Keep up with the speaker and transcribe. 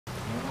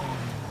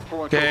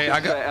Okay, I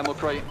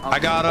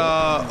got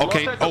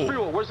okay.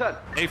 Oh, where's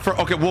that?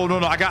 Okay, well, no,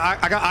 I got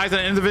eyes on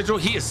an individual.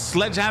 He is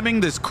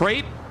sledgehammering this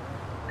crate.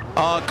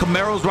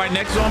 Camaro's right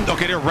next to him.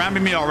 Okay, they're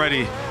ramming me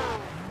already.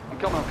 I'm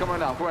coming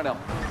right now.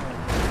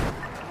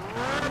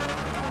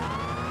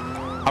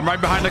 I'm right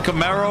behind the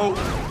Camaro.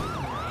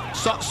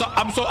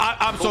 I'm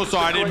so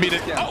sorry. I didn't mean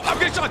it. Oh, I'm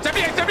getting shot.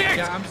 78.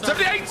 Yeah,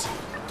 78.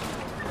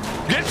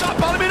 Get shot.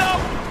 Follow me now.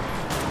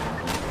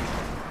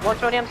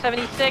 120, I'm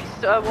 76.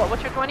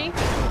 What's your 20?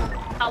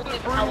 I'll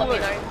let me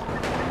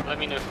know. Let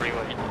me know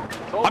freeway.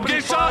 I'm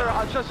getting shot.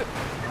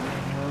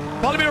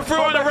 Follow me to the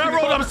freeway on the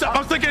railroad. I'm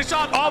still getting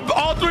shot.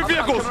 All three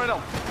vehicles.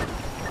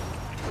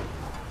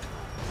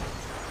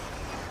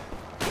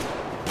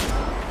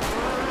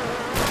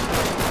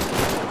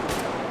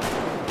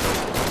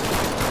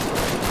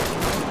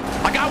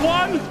 I got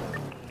one.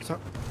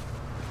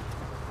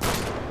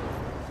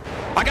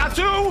 I got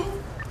two.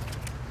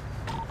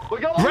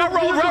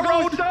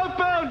 Railroad.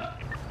 Southbound.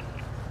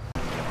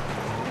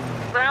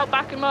 Rail,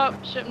 back him up.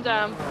 Shoot him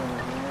down.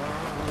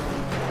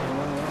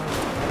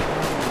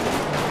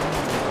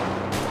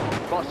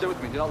 Cross, stay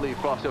with me. Do not leave.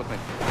 Cross, stay with me.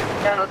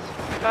 Yeah,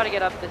 let's try to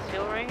get up this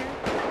hill right here.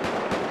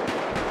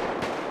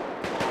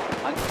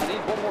 I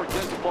need one more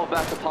gun to fall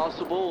back if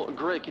possible.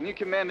 Greg, can you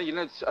command the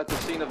units at the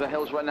scene of the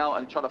hills right now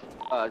and try to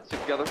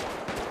stick together?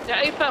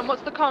 Yeah, A-Firm,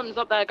 what's the comms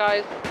up there,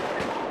 guys?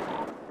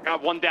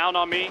 Got one down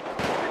on me.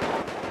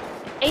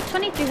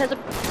 822 has a...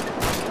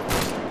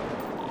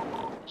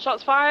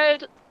 Shots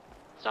fired.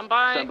 Stand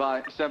by.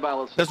 Stand by.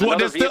 Let's... There's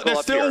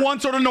still one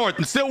to the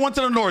north. Still one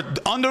to the north,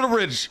 under the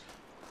ridge.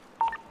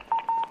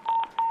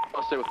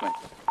 Oh, stay with me.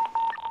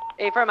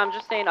 A-Firm, I'm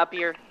just staying up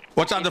here.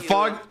 Watch out, the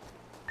fog.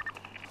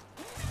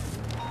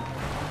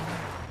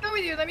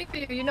 Let me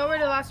see you. You know where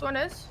the last one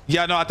is?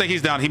 Yeah, no, I think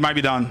he's down. He might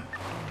be down.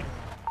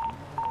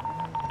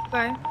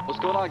 Okay. What's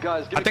going on,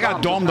 guys? I think I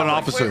domed an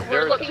officer.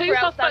 We're two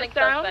suspects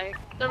down.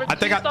 There were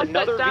two suspects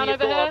down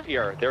over here. Up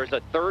here. There's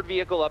a third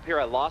vehicle up here.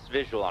 I lost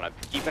visual on it.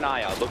 Keep an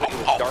eye out. Look, it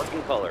was dark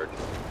and colored.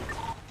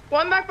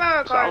 One back by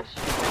our cars.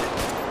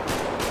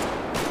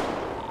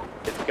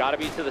 It's got to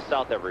be to the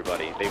south,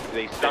 everybody.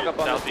 They stuck up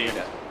on the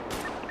unit.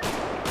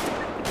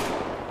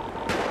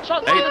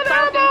 Shots to the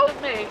southeast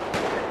of me.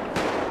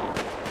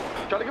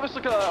 Try to give us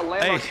like a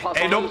landmark.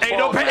 Hey, no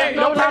paperwork.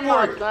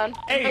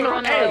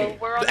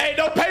 Hey,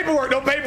 no paperwork.